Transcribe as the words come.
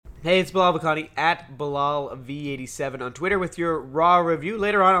Hey, it's Bilal Bakani at BilalV87 on Twitter with your Raw review.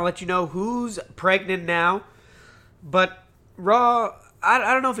 Later on, I'll let you know who's pregnant now. But Raw, I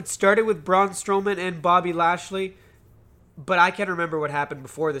don't know if it started with Braun Strowman and Bobby Lashley, but I can't remember what happened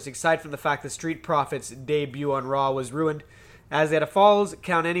before this, aside from the fact the Street Profits' debut on Raw was ruined, as they had a Falls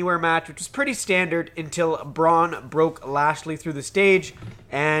Count Anywhere match, which was pretty standard until Braun broke Lashley through the stage,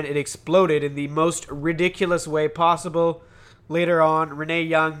 and it exploded in the most ridiculous way possible. Later on, Renee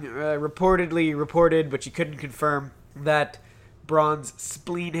Young reportedly reported, but she couldn't confirm, that Braun's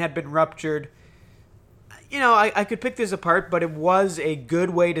spleen had been ruptured. You know, I could pick this apart, but it was a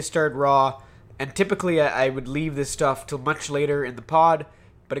good way to start Raw, and typically I would leave this stuff till much later in the pod,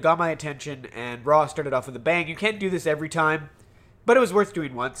 but it got my attention, and Raw started off with a bang. You can't do this every time, but it was worth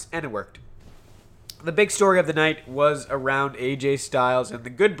doing once, and it worked. The big story of the night was around AJ Styles and the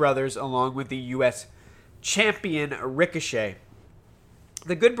Good Brothers, along with the U.S. champion Ricochet.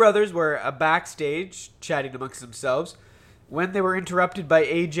 The Good Brothers were backstage chatting amongst themselves when they were interrupted by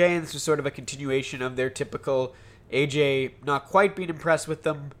AJ, and this was sort of a continuation of their typical AJ not quite being impressed with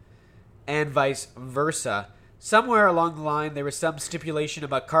them, and vice versa. Somewhere along the line, there was some stipulation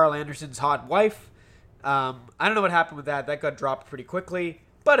about Carl Anderson's hot wife. I don't know what happened with that. That got dropped pretty quickly,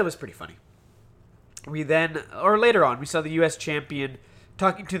 but it was pretty funny. Later on, we saw the U.S. champion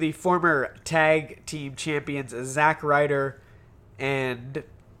talking to the former tag team champions Zack Ryder and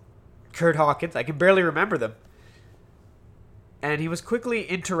Kurt Hawkins. I can barely remember them. And he was quickly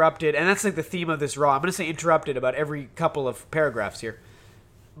interrupted, and that's like the theme of this Raw. I'm going to say interrupted about every couple of paragraphs here,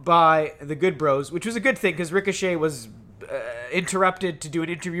 by the Good Bros, which was a good thing because Ricochet was interrupted to do an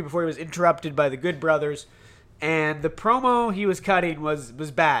interview before he was interrupted by the Good Brothers. And the promo he was cutting was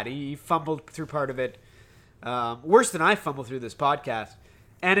bad. He fumbled through part of it. Worse than I fumbled through this podcast.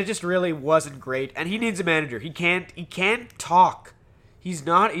 And it just really wasn't great. And he needs a manager. He can't talk. He's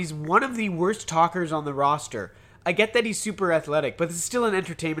one of the worst talkers on the roster. I get that he's super athletic, but this is still an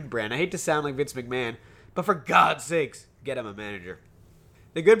entertainment brand. I hate to sound like Vince McMahon, but for God's sakes, get him a manager.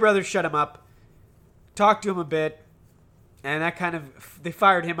 The Good Brothers shut him up, talked to him a bit, and they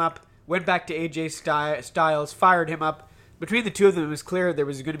fired him up, went back to AJ Styles, fired him up. Between the two of them, it was clear there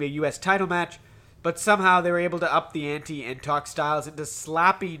was going to be a U.S. title match, but somehow they were able to up the ante and talk Styles into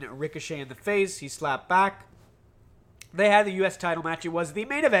slapping Ricochet in the face. He slapped back. They had the U.S. title match. It was the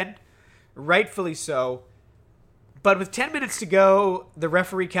main event, rightfully so. But with 10 minutes to go, the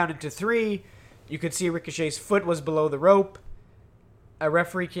referee counted to 3. You could see Ricochet's foot was below the rope. A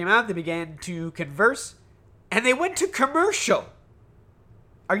referee came out. They began to converse. And they went to commercial.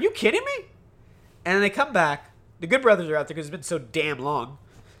 Are you kidding me? And then they come back. The Good Brothers are out there because it's been so damn long.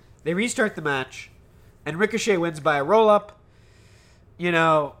 They restart the match. And Ricochet wins by a roll-up. You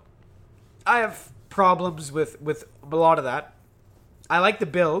know, I have problems with a lot of that. I like the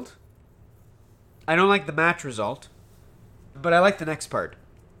build. I don't like the match result. But I like the next part.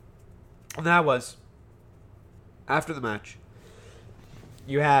 And that was, after the match,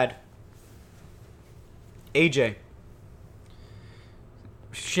 you had AJ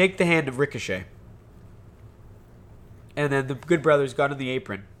shake the hand of Ricochet. And then the Good Brothers got on the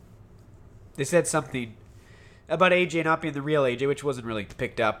apron. They said something about AJ not being the real AJ, which wasn't really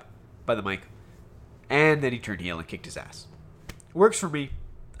picked up by the mic. And then he turned heel and kicked his ass. Works for me.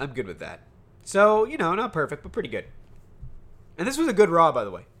 I'm good with that. So, you know, not perfect, but pretty good. And this was a good Raw, by the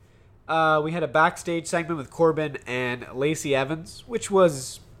way. We had a backstage segment with Corbin and Lacey Evans, which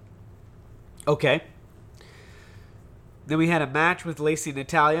was okay. Then we had a match with Lacey and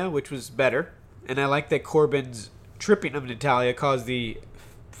Natalya, which was better. And I like that Corbin's tripping of Natalya caused the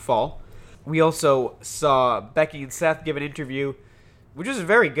fall. We also saw Becky and Seth give an interview, which was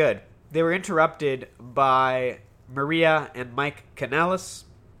very good. They were interrupted by Maria and Mike Kanellis,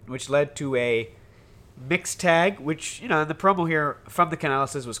 which led to a mixed tag, which, you know, in the promo here from the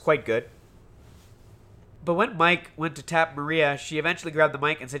Canalises was quite good. But when Mike went to tap Maria, she eventually grabbed the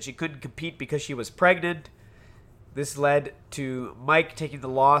mic and said she couldn't compete because she was pregnant. This led to Mike taking the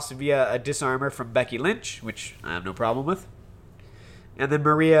loss via a disarmor from Becky Lynch, which I have no problem with. And then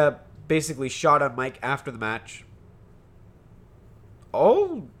Maria basically shot on Mike after the match.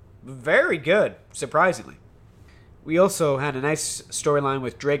 Oh, very good, surprisingly. We also had a nice storyline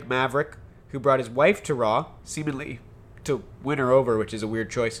with Drake Maverick, who brought his wife to Raw, seemingly to win her over, which is a weird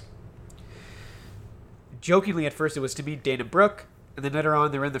choice. Jokingly, at first, it was to meet Dana Brooke, and then later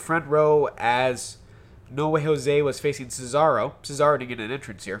on, they were in the front row as No Way Jose was facing Cesaro. Cesaro didn't get an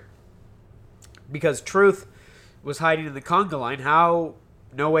entrance here. Because Truth was hiding in the conga line. How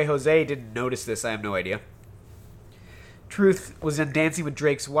No Way Jose didn't notice this, I have no idea. Truth was then dancing with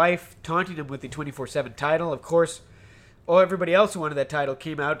Drake's wife, taunting him with the 24/7 title. Of course, Everybody else who wanted that title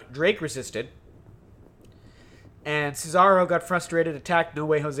came out. Drake resisted. And Cesaro got frustrated, attacked No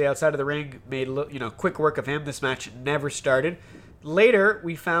Way Jose outside of the ring, made quick work of him. This match never started. Later,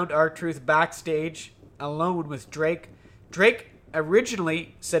 we found R-Truth backstage alone with Drake. Drake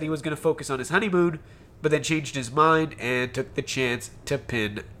originally said he was going to focus on his honeymoon, but then changed his mind and took the chance to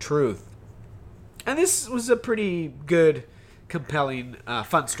pin Truth. And this was a pretty good, compelling,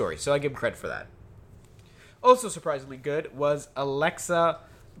 fun story, so I give him credit for that. Also surprisingly good was Alexa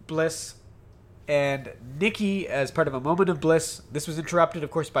Bliss and Nikki as part of a moment of bliss. This was interrupted,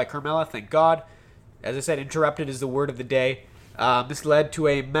 of course, by Carmella, thank God. As I said, interrupted is the word of the day. This led to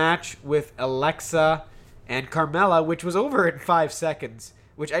a match with Alexa and Carmella, which was over in 5 seconds,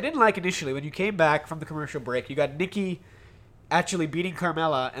 which I didn't like initially. When you came back from the commercial break, you got Nikki actually beating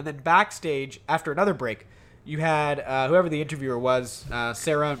Carmella, and then backstage, after another break, you had whoever the interviewer was,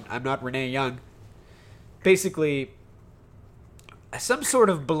 Sarah, I'm not Renee Young, basically some sort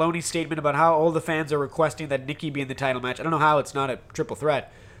of baloney statement about how all the fans are requesting that Nikki be in the title match. I don't know how it's not a triple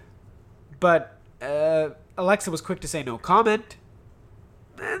threat. But Alexa was quick to say no comment.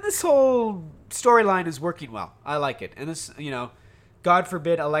 And this whole storyline is working well. I like it. And this, God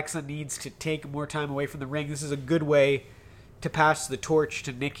forbid Alexa needs to take more time away from the ring. This is a good way to pass the torch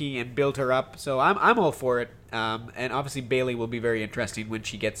to Nikki and build her up. So I'm all for it. And obviously Bayley will be very interesting when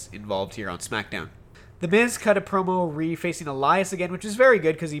she gets involved here on SmackDown. The Miz cut a promo re-facing Elias again, which is very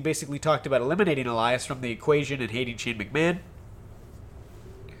good because he basically talked about eliminating Elias from the equation and hating Shane McMahon.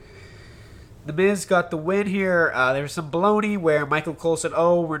 The Miz got the win here. There was some baloney where Michael Cole said,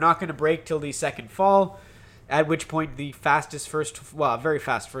 we're not going to break till the second fall, at which point the very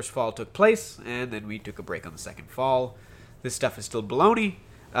fast first fall took place, and then we took a break on the second fall. This stuff is still baloney,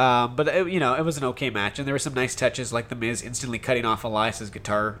 but it was an okay match, and there were some nice touches like the Miz instantly cutting off Elias's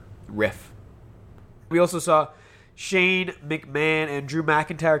guitar riff. We also saw Shane McMahon and Drew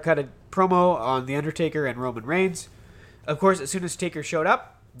McIntyre cut a promo on The Undertaker and Roman Reigns. Of course, as soon as Taker showed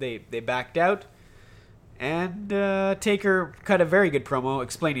up, they backed out. And Taker cut a very good promo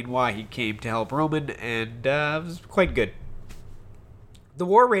explaining why he came to help Roman, and it was quite good. The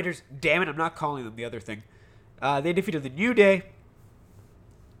War Raiders, damn it, I'm not calling them the other thing. They defeated the New Day.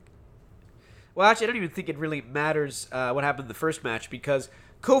 Well, actually, I don't even think it really matters what happened in the first match because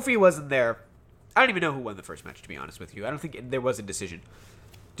Kofi wasn't there. I don't even know who won the first match, to be honest with you. I don't think there was a decision,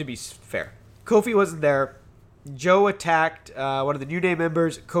 to be fair. Kofi wasn't there. Joe attacked one of the New Day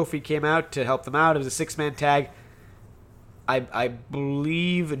members. Kofi came out to help them out. It was a 6-man tag. I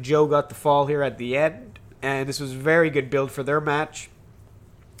believe Joe got the fall here at the end, and this was very good build for their match.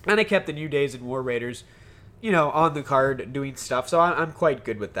 And I kept the New Days and War Raiders, on the card doing stuff, so I'm quite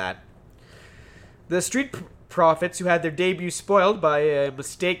good with that. The Street Profits, who had their debut spoiled by a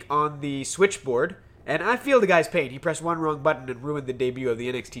mistake on the switchboard, and I feel the guy's pain. He pressed one wrong button and ruined the debut of the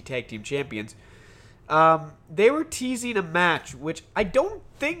NXT Tag Team Champions. They were teasing a match, which I don't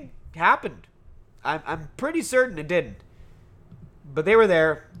think happened. I'm pretty certain it didn't. But they were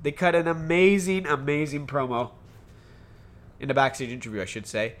there. They cut an amazing, amazing promo. In a backstage interview, I should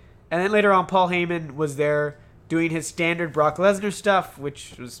say. And then later on, Paul Heyman was there doing his standard Brock Lesnar stuff,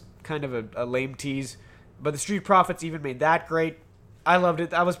 which was kind of a lame tease. But the Street Profits even made that great. I loved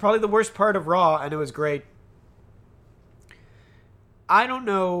it. That was probably the worst part of Raw, and it was great. I don't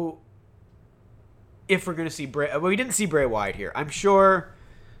know if we're going to see Bray... Well, we didn't see Bray Wyatt here. I'm sure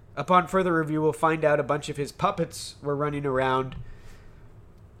upon further review, we'll find out a bunch of his puppets were running around.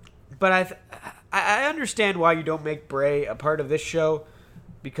 But I understand why you don't make Bray a part of this show,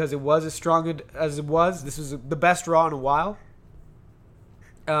 because it was as strong as it was. This was the best Raw in a while.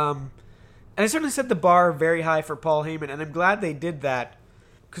 And I certainly set the bar very high for Paul Heyman, and I'm glad they did that,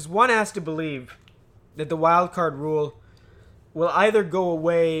 because one has to believe that the wildcard rule will either go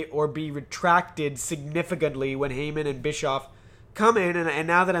away or be retracted significantly when Heyman and Bischoff come in, and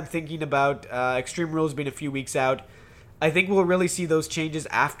now that I'm thinking about Extreme Rules being a few weeks out, I think we'll really see those changes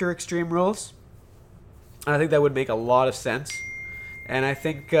after Extreme Rules. I think that would make a lot of sense, and I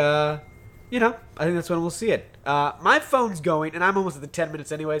think, I think that's when we'll see it. My phone's going, and I'm almost at the 10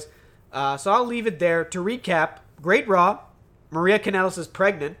 minutes anyways, so I'll leave it there. To recap, great Raw. Maria Kanellis is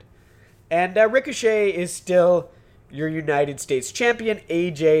pregnant. And Ricochet is still your United States champion.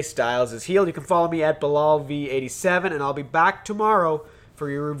 AJ Styles is healed. You can follow me at BilalV87, and I'll be back tomorrow for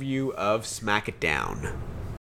your review of Smack It Down.